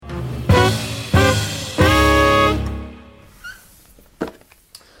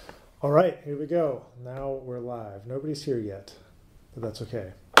All right, here we go. Now we're live. Nobody's here yet, but that's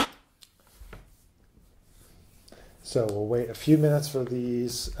okay. So we'll wait a few minutes for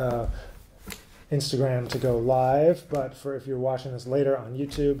these Instagram to go live, but for if you're watching this later on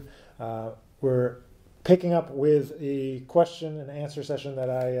YouTube, we're picking up with a question and answer session that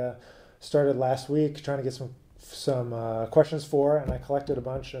I started last week, trying to get some questions for, and I collected a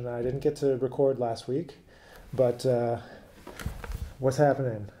bunch, and I didn't get to record last week, but what's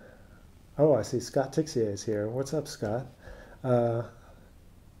happening? Oh, I see Scott Tixier is here. What's up, Scott? And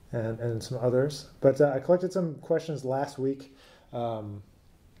some others. But I collected some questions last week on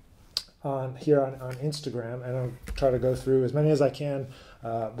Instagram, and I'll try to go through as many as I can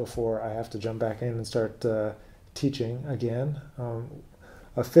before I have to jump back in and start teaching again.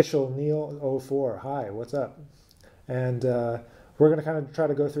 Official Neil04, hi, what's up? And we're going to kind of try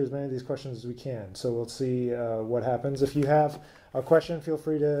to go through as many of these questions as we can. So we'll see what happens. If you have a question, feel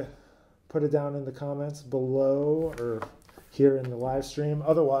free to put it down in the comments below or here in the live stream.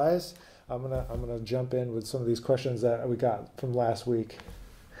 Otherwise, I'm gonna jump in with some of these questions that we got from last week.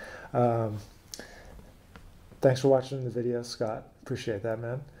 Thanks for watching the video, Scott. Appreciate that,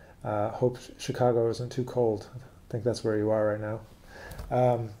 man. Hope Chicago isn't too cold. I think that's where you are right now.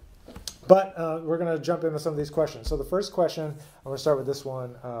 But we're going to jump into some of these questions. So the first question, I'm going to start with this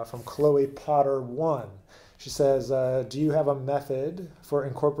one from Chloe Potter 1. She says, do you have a method for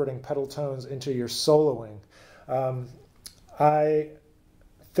incorporating pedal tones into your soloing? I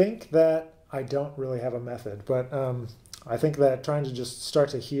think that I don't really have a method, but I think that trying to just start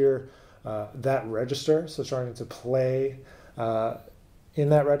to hear that register, so starting to play in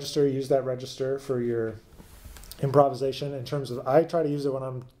that register, use that register for your improvisation in terms of, I try to use it when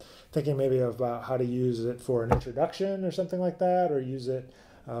I'm thinking maybe about how to use it for an introduction or something like that, or use it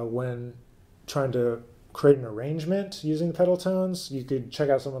when trying to create an arrangement using pedal tones. You could check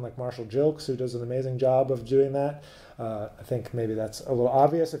out someone like Marshall Jilks, who does an amazing job of doing that. I think maybe that's a little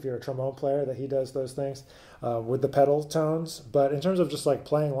obvious if you're a trombone player that he does those things with the pedal tones. But in terms of just like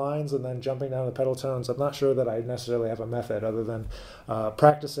playing lines and then jumping down the pedal tones, I'm not sure that I necessarily have a method other than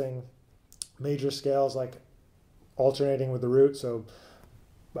practicing major scales, like alternating with the root. So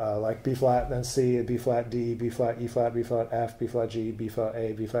like B flat, then C, B flat D, B flat E flat, B flat F, B flat G, B flat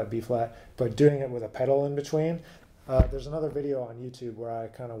A, B flat B flat, but doing it with a pedal in between. There's another video on YouTube where I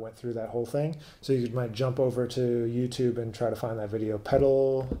kind of went through that whole thing. So you might jump over to YouTube and try to find that video.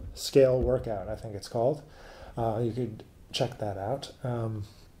 Pedal Scale Workout, I think it's called. You could check that out.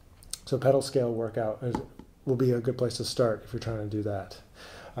 So Pedal Scale Workout will be a good place to start if you're trying to do that.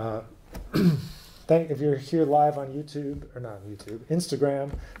 If you're here live on YouTube, or not on YouTube,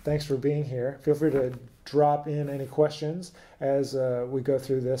 Instagram, thanks for being here. Feel free to drop in any questions as we go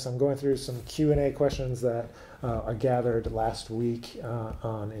through this. I'm going through some Q&A questions that I gathered last week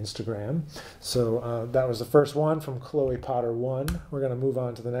on Instagram. So that was the first one from Chloe Potter 1. We're going to move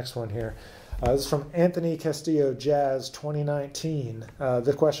on to the next one here. This is from Anthony Castillo Jazz 2019.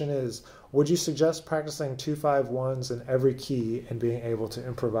 The question is, would you suggest practicing 2-5-1s in every key and being able to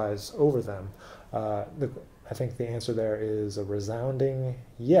improvise over them? I think the answer there is a resounding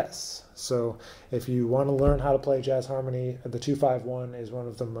yes. So if you want to learn how to play jazz harmony, the 2-5-1 is one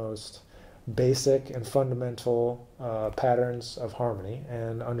of the most basic and fundamental patterns of harmony,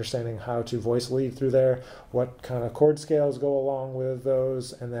 and understanding how to voice lead through there, what kind of chord scales go along with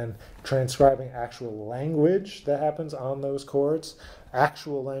those, and then transcribing actual language that happens on those chords,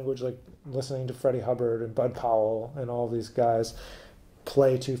 actual language, like listening to Freddie Hubbard and Bud Powell and all these guys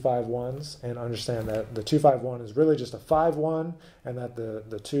play 2-5-1s, and understand that the 2-5-1 is really just a 5-1, and that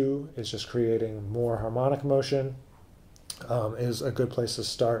the 2 is just creating more harmonic motion. Is a good place to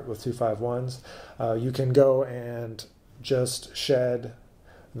start with 2-5-1s. You can go and just shed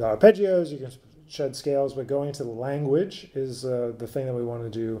the arpeggios, you can shed scales, but going to the language is the thing that we want to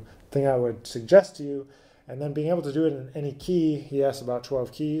do, the thing I would suggest to you. And then being able to do it in any key. He asked about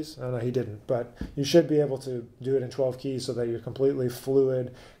 12 keys. No, he didn't. But you should be able to do it in 12 keys so that you're completely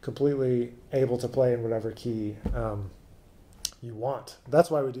fluid, completely able to play in whatever key you want. That's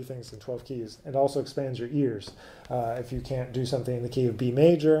why we do things in 12 keys. It also expands your ears. If you can't do something in the key of B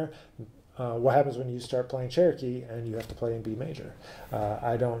major, what happens when you start playing Cherokee and you have to play in B major?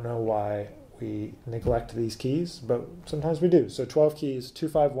 I don't know why we neglect these keys, but sometimes we do. So 12 keys,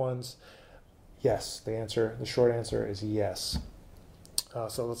 2-5-1s. Yes, the short answer is yes.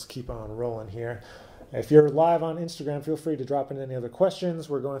 So let's keep on rolling here. If you're live on Instagram, feel free to drop in any other questions.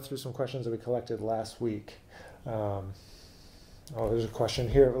 We're going through some questions that we collected last week. There's a question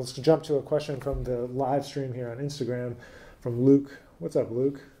here. Let's jump to a question from the live stream here on Instagram from Luke. What's up,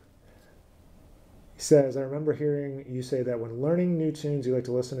 Luke? He says, I remember hearing you say that when learning new tunes, you like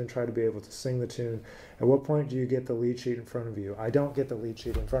to listen and try to be able to sing the tune. At what point do you get the lead sheet in front of you? I don't get the lead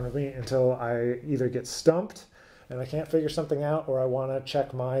sheet in front of me until I either get stumped and I can't figure something out, or I want to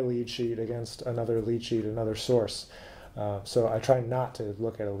check my lead sheet against another lead sheet, another source. So I try not to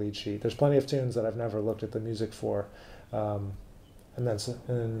look at a lead sheet. There's plenty of tunes that I've never looked at the music for, and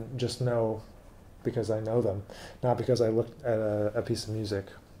just know because I know them, not because I looked at a piece of music.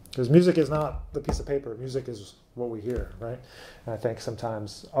 Because music is not the piece of paper. Music is what we hear, right? And I think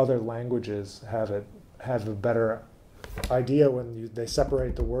sometimes other languages have a better idea when they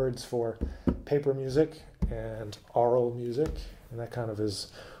separate the words for paper music and oral music, and that kind of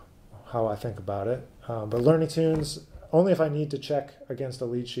is how I think about it. But learning tunes only if I need to check against a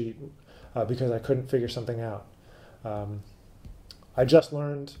lead sheet because I couldn't figure something out. I just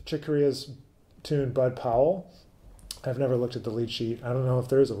learned Chick Corea's tune Bud Powell. I've never looked at the lead sheet. I don't know if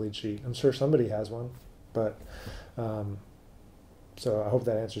there is a lead sheet. I'm sure somebody has one, but so I hope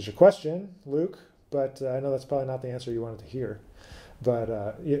that answers your question, Luke. But I know that's probably not the answer you wanted to hear.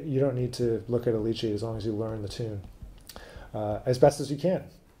 But you don't need to look at a lead sheet as long as you learn the tune as best as you can.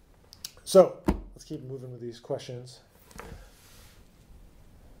 So let's keep moving with these questions.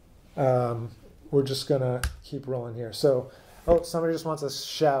 We're just gonna keep rolling here. So, somebody just wants a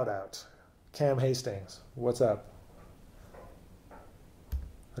shout out. Cam Hastings, what's up?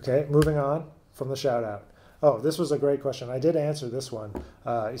 Okay, moving on from the shout out. Oh, this was a great question. I did answer this one.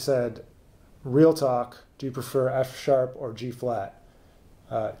 He said, real talk, do you prefer F sharp or G flat?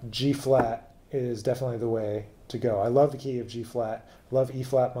 G flat is definitely the way to go. I love the key of G flat. Love E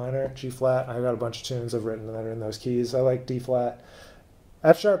flat minor, G flat. I've got a bunch of tunes I've written that are in those keys. I like D flat.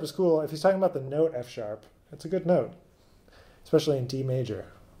 F sharp is cool. If he's talking about the note F sharp, it's a good note, especially in D major.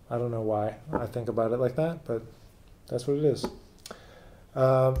 I don't know why I think about it like that, but that's what it is.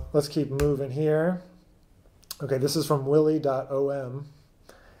 Let's keep moving here. Okay, this is from willie.om.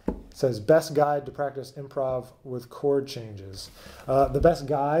 It says, best guide to practice improv with chord changes. The best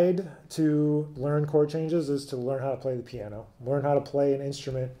guide to learn chord changes is to learn how to play the piano. Learn how to play an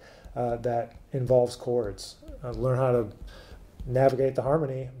instrument that involves chords. Learn how to navigate the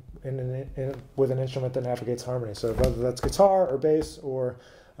harmony with an instrument that navigates harmony. So whether that's guitar or bass or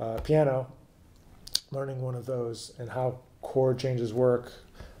piano, learning one of those and how chord changes work,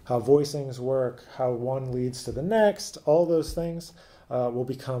 how voicings work, how one leads to the next, all those things will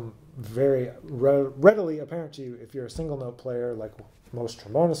become very readily apparent to you if you're a single note player like most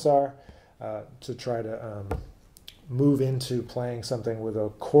trombonists are, to try to move into playing something with a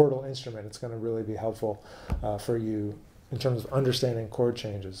chordal instrument. It's going to really be helpful for you in terms of understanding chord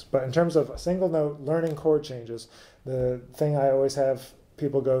changes. But in terms of a single note learning chord changes, the thing I always have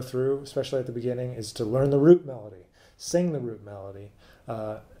people go through, especially at the beginning, is to learn the root melody, sing the root melody,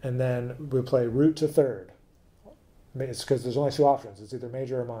 and then we play root to third. It's because there's only two options. It's either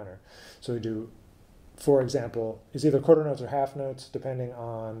major or minor. So we do, for example, it's either quarter notes or half notes, depending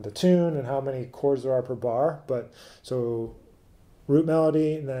on the tune and how many chords there are per bar. But so root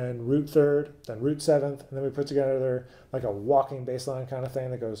melody, and then root third, then root seventh, and then we put together like a walking bass line kind of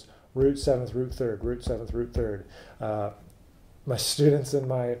thing that goes root seventh, root third, root seventh, root third. My students in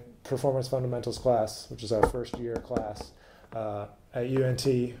my performance fundamentals class, which is our first year class at UNT,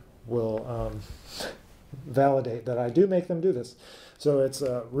 will validate that I do make them do this. So it's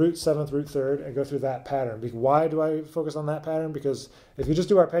root seventh, root third, and go through that pattern. Why do I focus on that pattern? Because if you just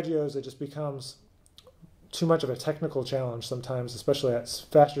do arpeggios, it just becomes too much of a technical challenge sometimes, especially at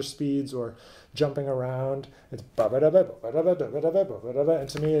faster speeds or jumping around. It's and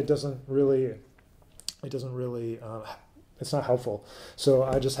to me it doesn't really it's not helpful. So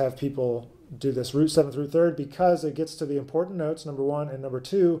I just have people do this root seventh, root third, because it gets to the important notes, number one, and number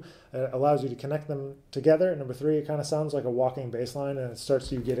two, it allows you to connect them together. And number three, it kind of sounds like a walking bass line, and it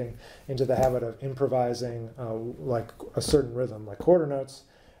starts you getting into the habit of improvising like a certain rhythm, like quarter notes,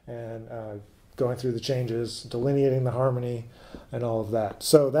 and going through the changes, delineating the harmony, and all of that.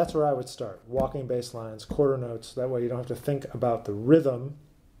 So that's where I would start, walking bass lines, quarter notes. That way you don't have to think about the rhythm.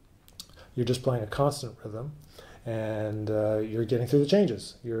 You're just playing a constant rhythm. And you're getting through the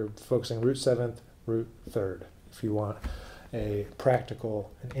changes. You're focusing root seventh, root third, if you want a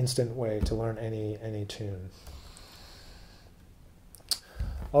practical and instant way to learn any tune.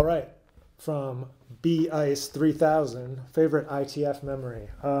 All right, from B-Ice 3000, favorite ITF memory.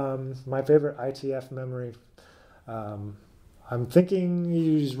 My favorite ITF memory, I'm thinking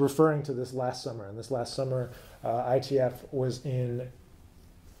he's referring to this last summer. And this last summer, ITF was in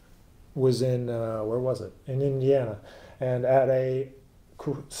where was it? In Indiana, and at a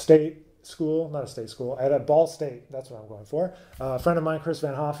state school, not a state school, at a Ball State. That's what I'm going for. A friend of mine, Chris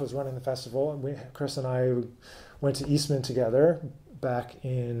Van Hoff, was running the festival. And Chris and I went to Eastman together back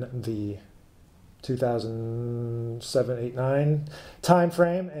in the 2007, 8, 9 time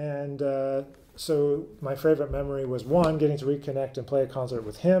frame. And so my favorite memory was, one, getting to reconnect and play a concert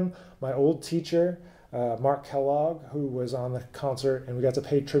with him, my old teacher, Mark Kellogg, who was on the concert, and we got to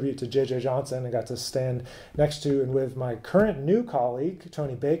pay tribute to J.J. Johnson and got to stand next to and with my current new colleague,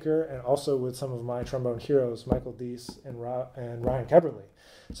 Tony Baker, and also with some of my trombone heroes, Michael Deese and Ryan Keberly.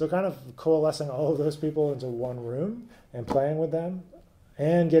 So kind of coalescing all of those people into one room and playing with them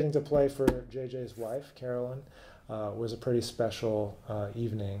and getting to play for JJ's wife, Carolyn, was a pretty special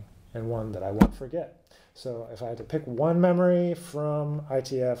evening and one that I won't forget. So if I had to pick one memory from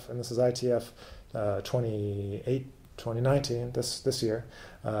ITF, and this is ITF 2019, this year,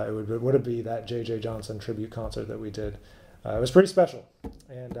 it would be that J.J. Johnson tribute concert that we did. It was pretty special.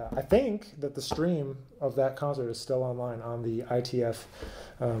 And I think that the stream of that concert is still online on the ITF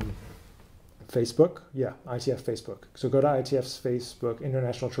Facebook. Yeah, ITF Facebook. So go to ITF's Facebook,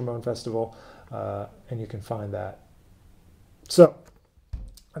 International Trombone Festival, and you can find that. So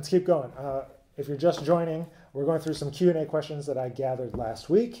let's keep going. If you're just joining, we're going through some Q&A questions that I gathered last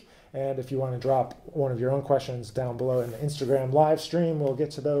week. And if you want to drop one of your own questions down below in the Instagram live stream, we'll get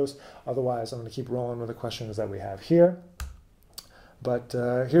to those. Otherwise, I'm going to keep rolling with the questions that we have here. But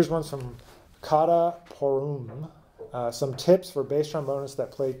here's one from Kata Porum. Some tips for bass trombonists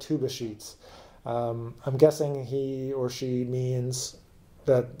that play tuba sheets. I'm guessing he or she means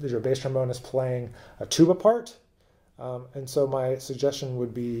that your bass trombonist playing a tuba part. And so my suggestion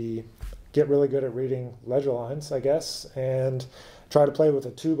would be get really good at reading ledger lines, I guess, and try to play with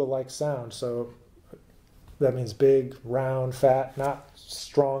a tuba-like sound. So that means big, round, fat, not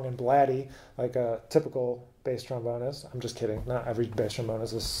strong and blatty like a typical bass trombonist. I'm just kidding. Not every bass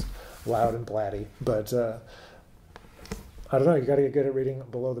trombonist is loud and blatty. But I don't know. You got to get good at reading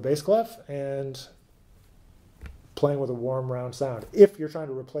below the bass clef and playing with a warm, round sound. If you're trying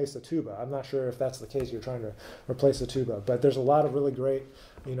to replace a tuba. I'm not sure if that's the case. You're trying to replace a tuba. But there's a lot of really great,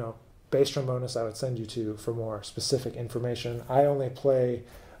 bass trombonists I would send you to for more specific information. I only play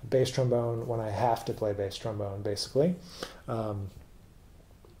bass trombone when I have to play bass trombone, basically. So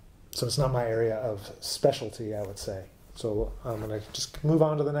it's not my area of specialty, I would say. So I'm going to just move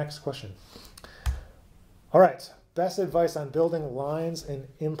on to the next question. All right, best advice on building lines in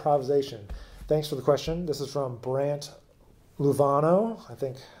improvisation. Thanks for the question. This is from Brant Luvano, I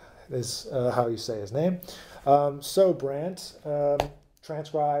think is how you say his name. So Brant,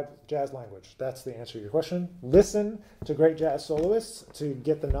 transcribe jazz language. That's the answer to your question. Listen to great jazz soloists to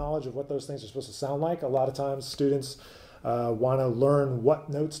get the knowledge of what those things are supposed to sound like. A lot of times students want to learn what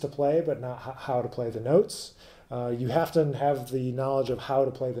notes to play, but not how to play the notes. You have to have the knowledge of how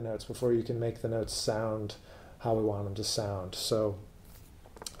to play the notes before you can make the notes sound how we want them to sound. So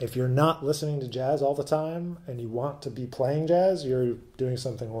if you're not listening to jazz all the time and you want to be playing jazz, you're doing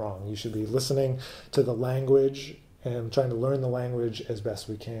something wrong. You should be listening to the language and trying to learn the language as best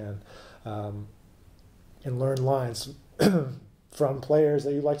we can, and learn lines from players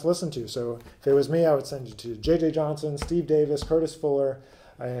that you like to listen to. So if it was me, I would send you to J.J. Johnson, Steve Davis, Curtis Fuller,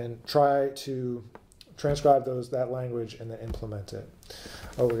 and try to transcribe that language and then implement it.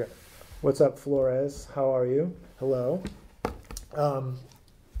 Oh, what's up, Flores? How are you? Hello.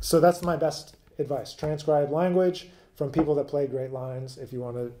 So that's my best advice. Transcribe language from people that play great lines if you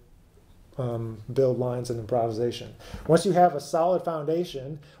want to build lines and improvisation. Once you have a solid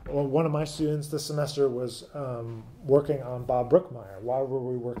foundation, one of my students this semester was working on Bob Brookmeyer. Why were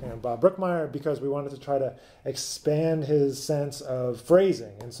we working on Bob Brookmeyer? Because we wanted to try to expand his sense of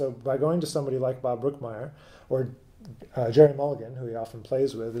phrasing. And so by going to somebody like Bob Brookmeyer or Jerry Mulligan, who he often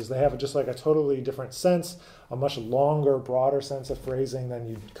plays with, is they have just like a totally different sense, a much longer, broader sense of phrasing than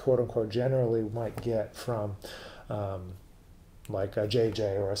you quote-unquote generally might get from like a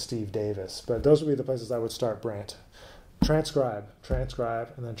JJ or a Steve Davis. But those would be the places I would start, Brant. Transcribe,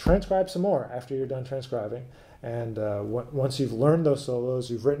 and then transcribe some more after you're done transcribing. And once you've learned those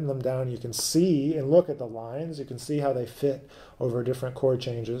solos, you've written them down, you can see and look at the lines. You can see how they fit over different chord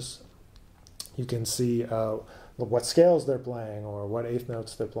changes. You can see what scales they're playing or what eighth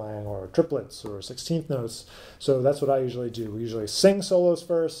notes they're playing or triplets or 16th notes. So that's what I usually do. We usually sing solos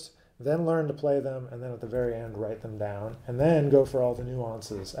first, then learn to play them, and then at the very end write them down, and then go for all the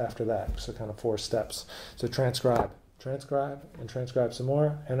nuances after that. So kind of 4 steps. So transcribe, and transcribe some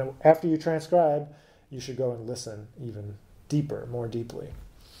more. And after you transcribe, you should go and listen even deeper, more deeply.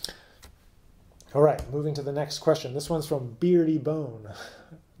 All right, moving to the next question. This one's from Beardy Bone.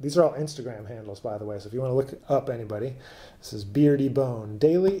 These are all Instagram handles, by the way, so if you want to look up anybody, this is Beardy Bone.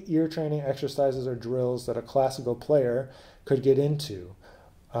 Daily ear training exercises or drills that a classical player could get into.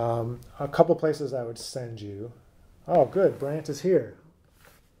 A couple places I would send you. Oh, good, Brant is here.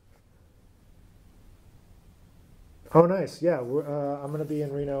 Oh, nice. Yeah, I'm going to be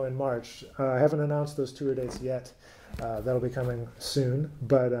in Reno in March. I haven't announced those tour dates yet. That'll be coming soon.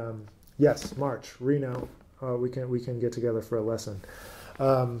 But yes, March, Reno. We can get together for a lesson.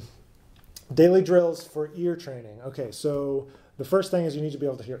 Daily drills for ear training. Okay, so the first thing is you need to be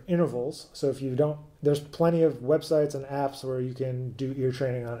able to hear intervals. So if you don't, there's plenty of websites and apps where you can do ear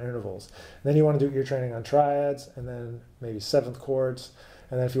training on intervals. And then you want to do ear training on triads, and then maybe seventh chords.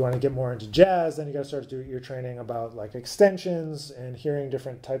 And then if you want to get more into jazz, then you got to start to do ear training about like extensions and hearing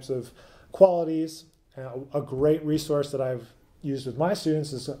different types of qualities. A great resource that I've used with my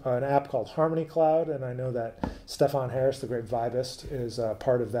students is an app called Harmony Cloud, and I know that Stefan Harris, the great vibist, is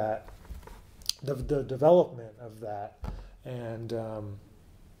part of that, the development of that, and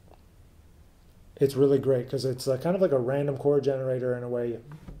it's really great because it's kind of like a random chord generator in a way,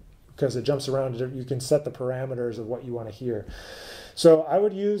 because it jumps around. You can set the parameters of what you want to hear. So I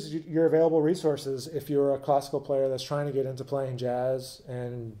would use your available resources if you're a classical player that's trying to get into playing jazz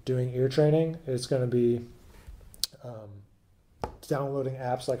and doing ear training. It's going to be downloading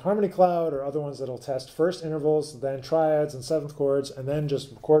apps like Harmony Cloud or other ones that'll test first intervals, then triads and seventh chords, and then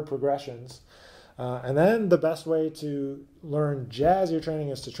just chord progressions. And then the best way to learn jazz ear training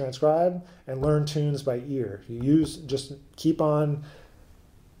is to transcribe and learn tunes by ear. Just keep on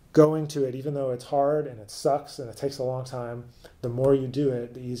going to it, even though it's hard and it sucks and it takes a long time. The more you do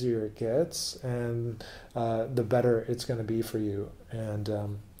it, the easier it gets, and the better it's going to be for you. And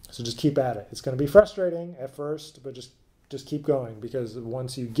so just keep at it. It's going to be frustrating at first, but just keep going, because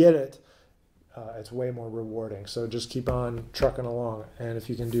once you get it, it's way more rewarding. So just keep on trucking along. And if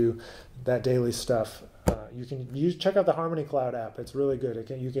you can do that daily stuff, you can check out the Harmony Cloud app. It's really good.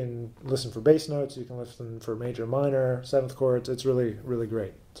 You can listen for bass notes. You can listen for major, minor, seventh chords. It's really, really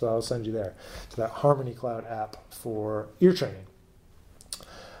great. So I'll send you there to that Harmony Cloud app for ear training.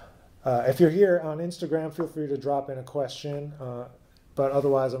 If you're here on Instagram, feel free to drop in a question. But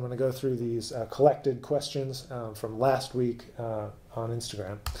otherwise, I'm going to go through these collected questions from last week on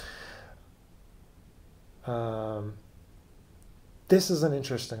Instagram. This is an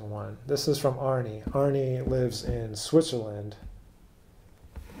interesting one. This is from Arnie. Arnie lives in Switzerland.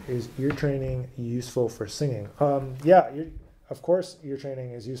 Is ear training useful for singing? Yeah, of course ear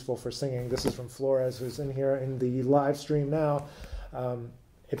training is useful for singing. This is from Flores, who's in here in the live stream now.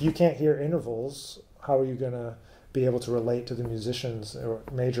 If you can't hear intervals, how are you going to be able to relate to the musicians, or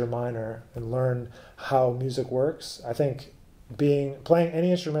major, minor, and learn how music works? I think playing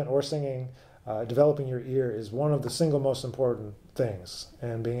any instrument or singing, developing your ear is one of the single most important things,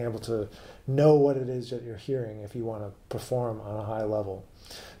 and being able to know what it is that you're hearing if you want to perform on a high level.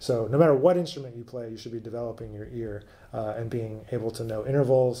 So no matter what instrument you play, you should be developing your ear and being able to know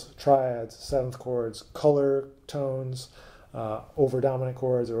intervals, triads, seventh chords, color, tones, over dominant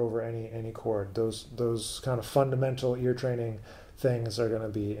chords or over any chord. Those kind of fundamental ear training things are going to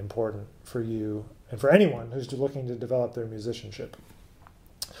be important for you and for anyone who's looking to develop their musicianship.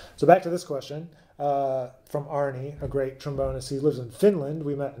 So back to this question from Arnie, a great trombonist. He lives in Finland.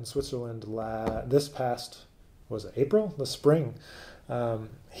 We met in Switzerland this past, was it April? The spring.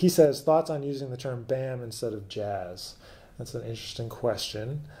 He says, thoughts on using the term BAM instead of jazz? That's an interesting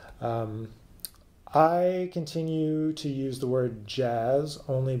question. I continue to use the word jazz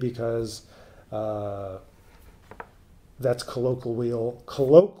only because that's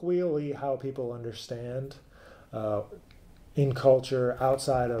colloquially how people understand in culture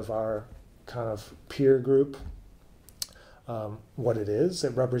outside of our kind of peer group what it is.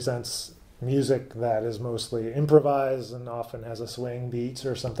 It represents music that is mostly improvised and often has a swing beat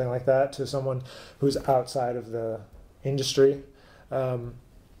or something like that to someone who's outside of the industry.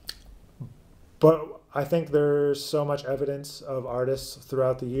 But I think there's so much evidence of artists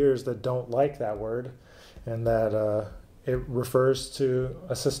throughout the years that don't like that word, and that it refers to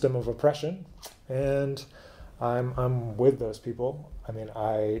a system of oppression. And I'm with those people. I mean,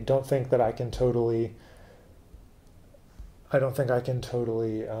 I don't think I can totally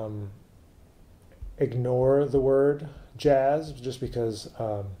ignore the word jazz just because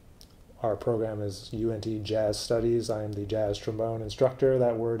our program is UNT Jazz Studies. I am the jazz trombone instructor.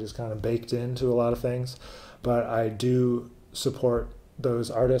 That word is kind of baked into a lot of things. But I do support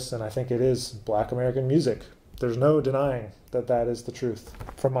those artists, and I think it is Black American music. There's no denying that is the truth.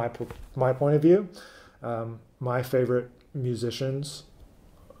 From my point of view, my favorite musicians,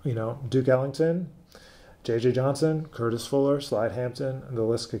 Duke Ellington J.J. Johnson, Curtis Fuller, Slide Hampton, and the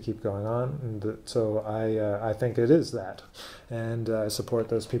list could keep going on. And so I think it is that. And I support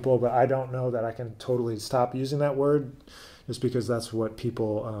those people, but I don't know that I can totally stop using that word just because that's what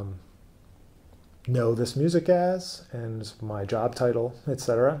people know this music as and my job title,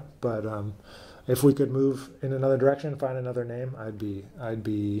 etc. But if we could move in another direction, find another name, I'd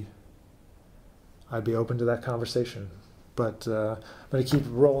be open to that conversation. But I'm going to keep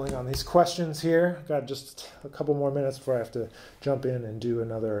rolling on these questions here. Got just a couple more minutes before I have to jump in and do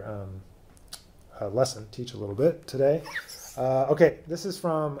another lesson, teach a little bit today. Okay, this is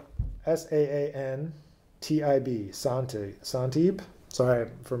from Saantib, Santib. Sorry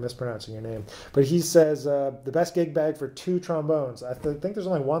for mispronouncing your name. But he says, the best gig bag for 2 trombones. I think there's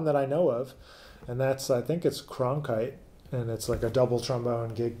only one that I know of, and I think it's Cronkite, and it's like a double trombone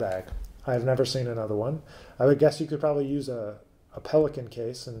gig bag. I've never seen another one. I would guess you could probably use a Pelican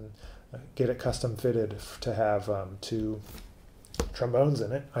case and get it custom fitted to have 2 trombones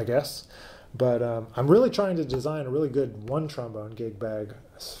in it, I guess. But I'm really trying to design a really good 1 trombone gig bag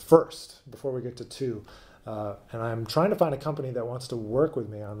first before we get to 2. And I'm trying to find a company that wants to work with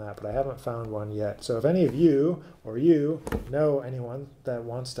me on that, but I haven't found one yet. So if any of you or you know anyone that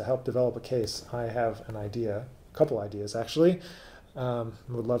wants to help develop a case, I have an idea, a couple ideas actually.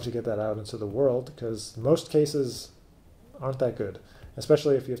 Would love to get that out into the world because most cases aren't that good,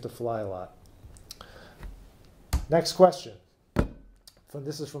 especially if you have to fly a lot. Next question.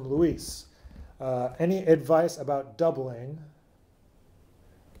 This is from Luis. Any advice about doubling?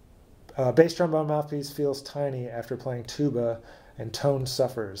 Bass trombone mouthpiece feels tiny after playing tuba and tone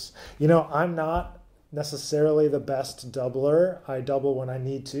suffers. You know, I'm not necessarily the best doubler. I double when I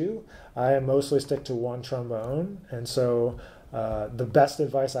need to. I mostly stick to 1 trombone, and so the best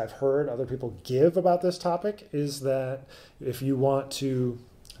advice I've heard other people give about this topic is that if you want to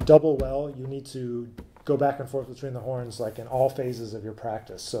double well, you need to go back and forth between the horns like in all phases of your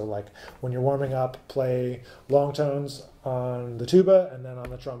practice. So like when you're warming up, play long tones on the tuba and then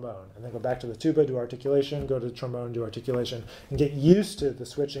on the trombone, and then go back to the tuba, do articulation, go to the trombone, do articulation, and get used to the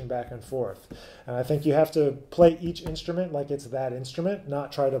switching back and forth. And I think you have to play each instrument like it's that instrument,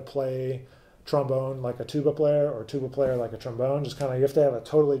 not try to play trombone like a tuba player or tuba player like a trombone. Just kind of, you have to have a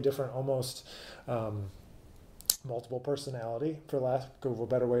totally different, almost multiple personality, for lack of a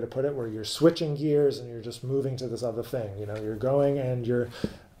better way to put it, where you're switching gears and you're just moving to this other thing. You know, you're going and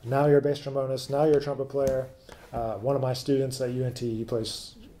now you're a bass trombonist, now you're a trumpet player. One of my students at UNT, he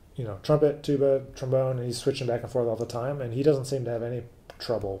plays, you know, trumpet, tuba, trombone, and he's switching back and forth all the time, and he doesn't seem to have any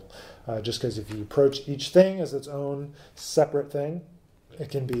trouble. Just because if you approach each thing as its own separate thing, it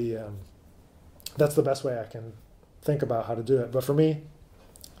can be, that's the best way I can think about how to do it. But for me,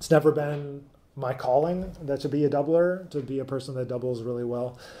 it's never been my calling that to be a doubler, to be a person that doubles really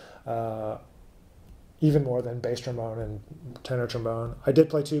well, even more than bass trombone and tenor trombone. I did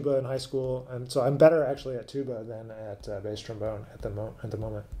play tuba in high school, and so I'm better actually at tuba than at bass trombone at the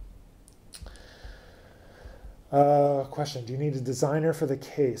moment. Question, do you need a designer for the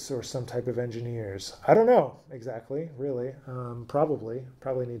case or some type of engineers? I don't know exactly, really. Probably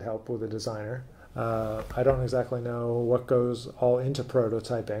need help with a designer. I don't exactly know what goes all into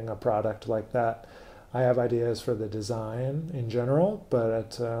prototyping a product like that. I have ideas for the design in general,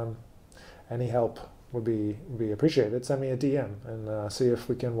 but any help would be appreciated. Send me a DM and see if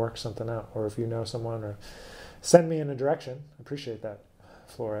we can work something out, or if you know someone, or send me in a direction. Appreciate that,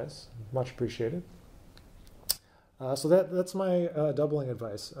 Flores. Much appreciated. So that's my doubling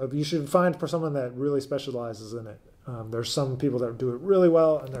advice. You should find for someone that really specializes in it. There's some people that do it really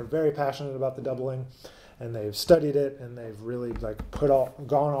well, and they're very passionate about the doubling, and they've studied it, and they've really like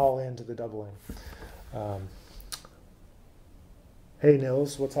gone all into the doubling. Hey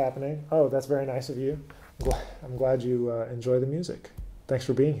Nils, what's happening? Oh, that's very nice of you. I'm glad you enjoy the music. Thanks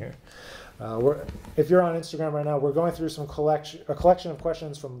for being here. If you're on Instagram right now, we're going through a collection of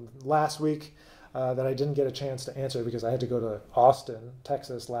questions from last week that I didn't get a chance to answer because I had to go to Austin,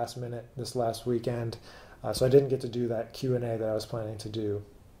 Texas last minute this last weekend. So I didn't get to do that Q&A that I was planning to do.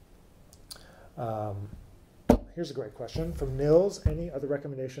 Here's a great question from Nils. Any other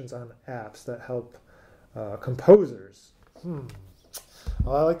recommendations on apps that help composers?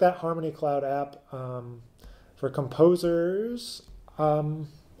 Well, I like that Harmony Cloud app. For composers, I'm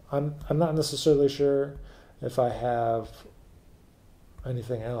not necessarily sure if I have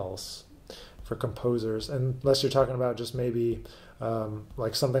anything else for composers, unless you're talking about just maybe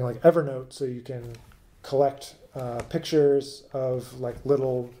like something like Evernote, so you can collect pictures of like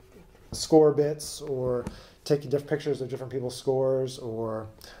little score bits, or take different pictures of different people's scores, or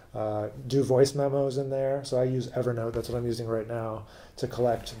do voice memos in there. So I use Evernote, that's what I'm using right now, to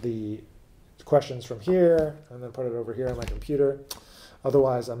collect the questions from here and then put it over here on my computer.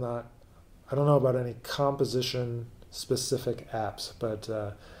 Otherwise, I don't know about any composition specific apps,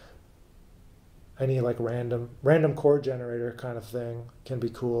 but any like random chord generator kind of thing can be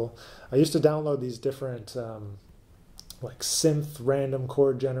cool. I used to download these different like synth random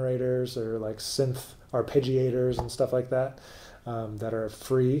chord generators or like synth arpeggiators and stuff like that that are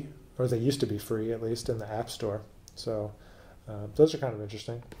free, or they used to be free at least in the App Store. So those are kind of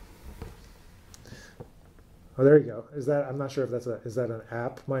interesting. Oh, there you go. I'm not sure if is that an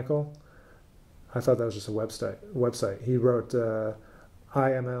app, Michael? I thought that was just a website. He wrote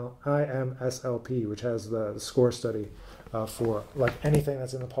IMSLP, which has the score study for like anything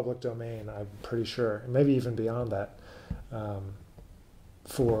that's in the public domain, I'm pretty sure, maybe even beyond that,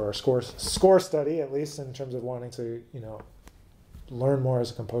 for score study, at least in terms of wanting to, learn more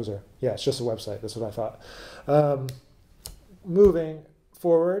as a composer. Yeah, it's just a website. That's what I thought. Moving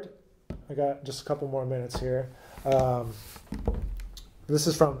forward, I got just a couple more minutes here. This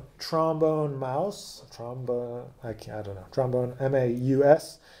is from Trombone Mouse. Trombone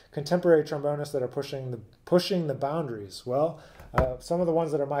MAUS. Contemporary trombonists that are pushing the boundaries. Well, some of the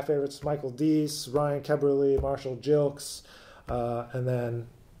ones that are my favorites: Michael Deese, Ryan Keberle, Marshall Gilks, and then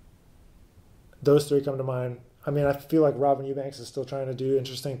those three come to mind. I mean, I feel like Robin Eubanks is still trying to do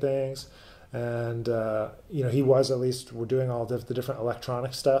interesting things, and he was, at least, we're doing all the different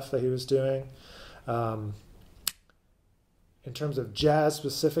electronic stuff that he was doing. In terms of jazz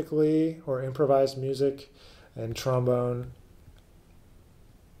specifically, or improvised music and trombone,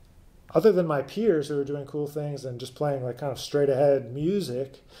 other than my peers who are doing cool things and just playing like kind of straight ahead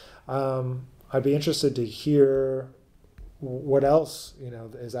music, I'd be interested to hear what else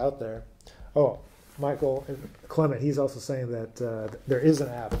is out there. Oh, Michael Clement, he's also saying that there is an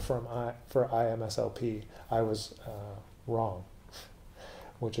app for IMSLP. I was wrong,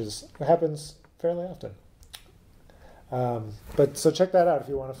 which happens fairly often. But so check that out if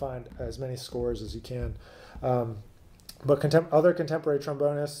you want to find as many scores as you can. But other contemporary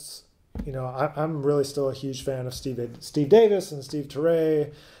trombonists, I'm really still a huge fan of Steve Davis and Steve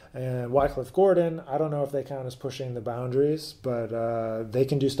Turre and Wycliffe Gordon. I don't know if they count as pushing the boundaries, but they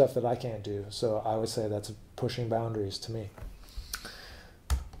can do stuff that I can't do. So I would say that's pushing boundaries to me.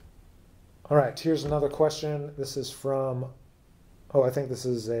 All right, here's another question. This is from, I think this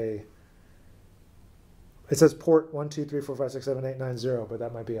is it says port 12345678890, but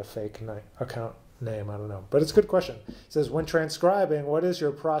that might be a fake account name. I don't know. But it's a good question. It says, when transcribing, what is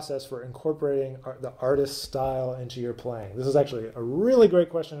your process for incorporating the artist's style into your playing? This is actually a really great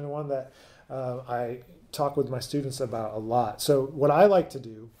question, and one that I talk with my students about a lot. So what I like to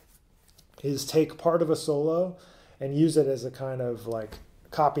do is take part of a solo and use it as a kind of like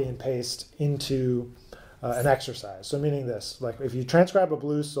copy and paste into an exercise. So meaning this, like if you transcribe a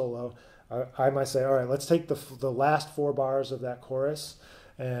blues solo, I might say, all right, let's take the last 4 bars of that chorus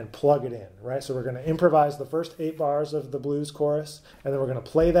and plug it in, right? So we're going to improvise the first 8 bars of the blues chorus, and then we're going to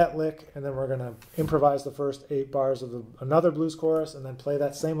play that lick, and then we're going to improvise the first 8 bars of another blues chorus, and then play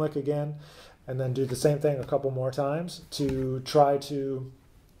that same lick again, and then do the same thing a couple more times to try to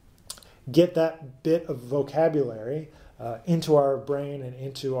get that bit of vocabulary into our brain and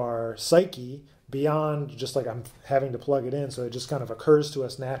into our psyche, beyond just like I'm having to plug it in, so it just kind of occurs to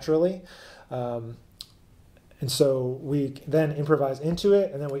us naturally. And so we then improvise into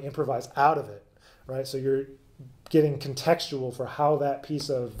it, and then we improvise out of it, right? So you're getting contextual for how that piece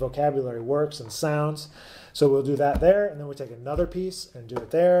of vocabulary works and sounds. So we'll do that there, and then we take another piece and do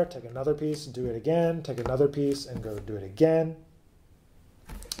it there, take another piece and do it again, take another piece and go do it again.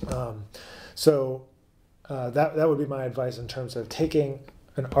 That would be my advice in terms of taking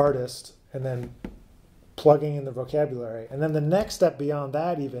an artist and then plugging in the vocabulary. And then the next step beyond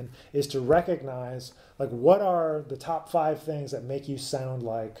that even is to recognize, like, what are the top 5 things that make you sound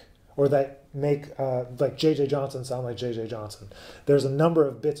like, or that make like J.J. Johnson sound like J.J. Johnson. There's a number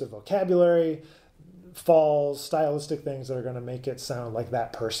of bits of vocabulary, falls, stylistic things that are going to make it sound like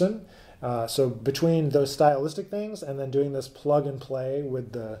that person. So between those stylistic things and then doing this plug and play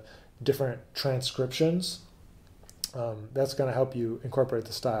with the different transcriptions, that's going to help you incorporate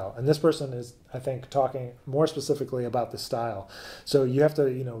the style. And this person is, I think, talking more specifically about the style. So you have to,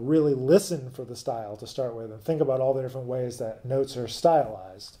 really listen for the style to start with, and think about all the different ways that notes are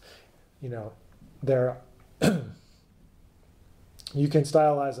stylized. There, you can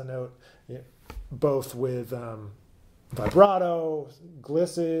stylize a note both with vibrato,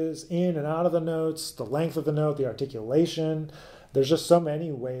 glisses, in and out of the notes, the length of the note, the articulation. There's just so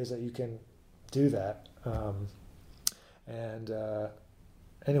many ways that you can do that.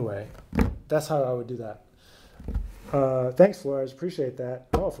 Anyway, that's how I would do that. Thanks, Flores. Appreciate that.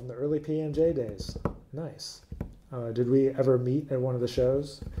 Oh, from the early PMJ days. Nice. Did we ever meet at one of the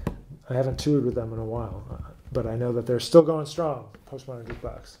shows? I haven't toured with them in a while, but I know that they're still going strong. Postmodern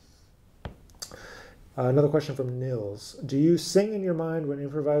Jukebox. Another question from Nils. Do you sing in your mind when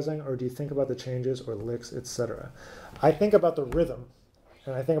improvising, or do you think about the changes or licks, etc.? I think about the rhythm,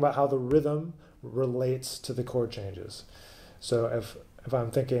 and I think about how the rhythm relates to the chord changes. So if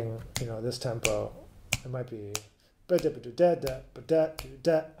I'm thinking, this tempo, it might be I'm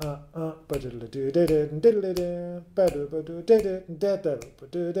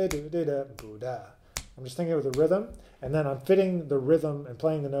just thinking of the rhythm, and then I'm fitting the rhythm and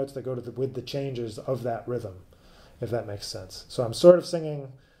playing the notes that go with the changes of that rhythm, if that makes sense. So I'm sort of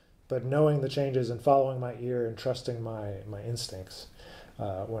singing, but knowing the changes and following my ear and trusting my instincts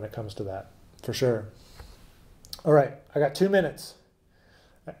when it comes to that, for sure. All right, I got 2 minutes.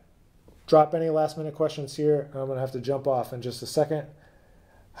 Drop any last minute questions here. I'm going to have to jump off in just a second.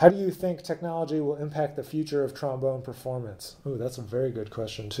 How do you think technology will impact the future of trombone performance? Ooh, that's a very good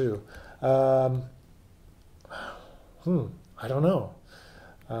question too. I don't know.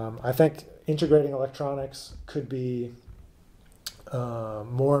 I think integrating electronics could be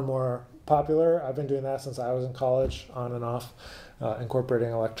more and more popular. I've been doing that since I was in college, on and off,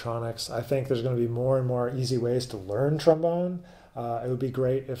 incorporating electronics. I think there's going to be more and more easy ways to learn trombone. It would be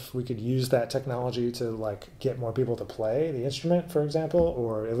great if we could use that technology to get more people to play the instrument, for example,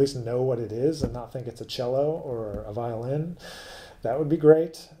 or at least know what it is and not think it's a cello or a violin. That would be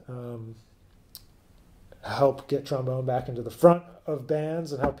great. Help get trombone back into the front of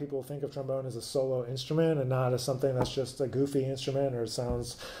bands and help people think of trombone as a solo instrument and not as something that's just a goofy instrument or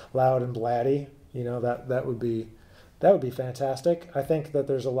sounds loud and blatty. That would be fantastic. I think that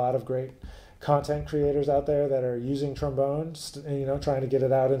there's a lot of great content creators out there that are using trombones, trying to get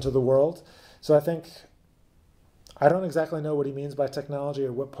it out into the world. So I don't exactly know what he means by technology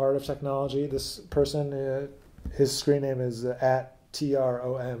or what part of technology. This person, his screen name is at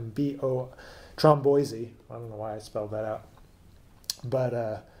TROMBO, Tromboise. I don't know why I spelled that out.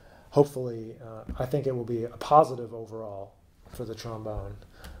 But hopefully, I think it will be a positive overall for the trombone.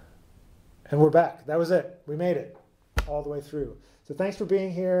 And we're back. That was it. We made it all the way through. So thanks for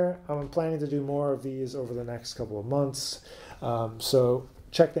being here. I'm planning to do more of these over the next couple of months. So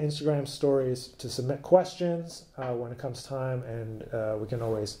check the Instagram stories to submit questions when it comes time, and we can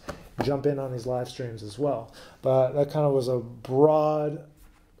always jump in on these live streams as well. But that kind of was a broad,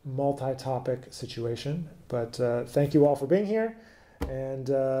 multi-topic situation. But thank you all for being here. And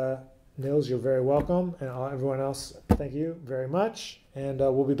Nils, you're very welcome. And everyone else, thank you very much. And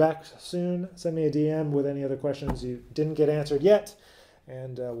we'll be back soon. Send me a DM with any other questions you didn't get answered yet.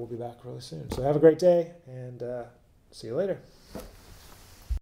 And we'll be back really soon. So have a great day, and see you later.